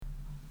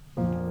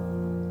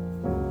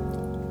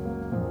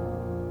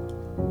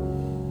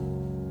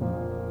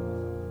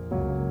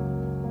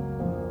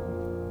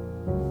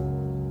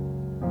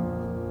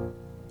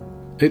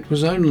It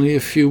was only a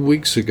few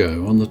weeks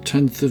ago, on the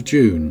 10th of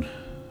June,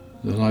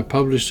 that I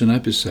published an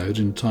episode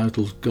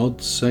entitled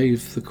God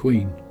Save the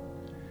Queen.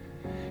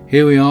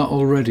 Here we are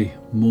already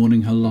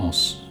mourning her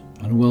loss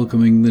and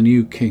welcoming the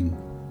new king.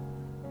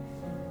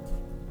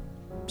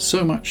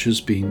 So much has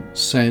been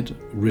said,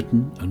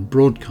 written and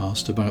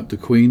broadcast about the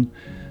Queen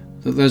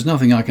that there's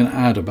nothing I can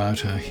add about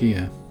her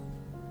here.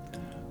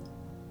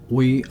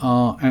 We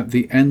are at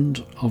the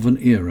end of an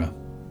era,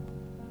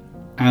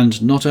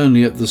 and not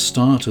only at the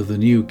start of the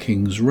new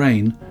king's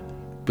reign,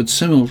 but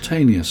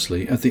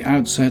simultaneously at the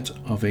outset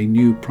of a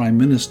new Prime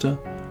Minister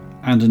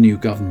and a new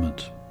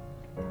government.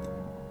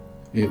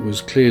 It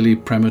was clearly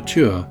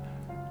premature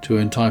to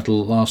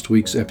entitle last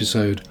week's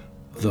episode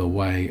The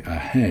Way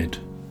Ahead.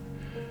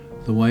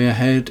 The way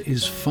ahead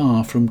is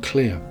far from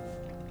clear.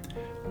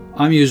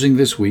 I'm using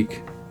this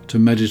week to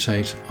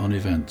meditate on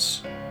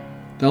events.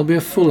 There'll be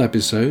a full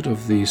episode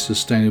of the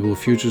Sustainable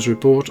Futures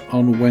Report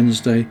on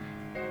Wednesday,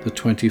 the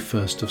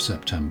 21st of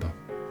September.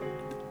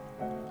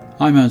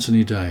 I'm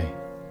Anthony Day.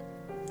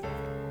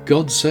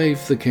 God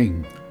save the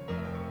King.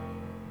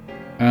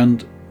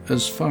 And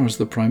as far as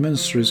the Prime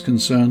Minister is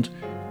concerned,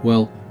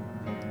 well,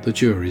 the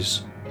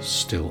jury's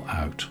still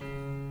out.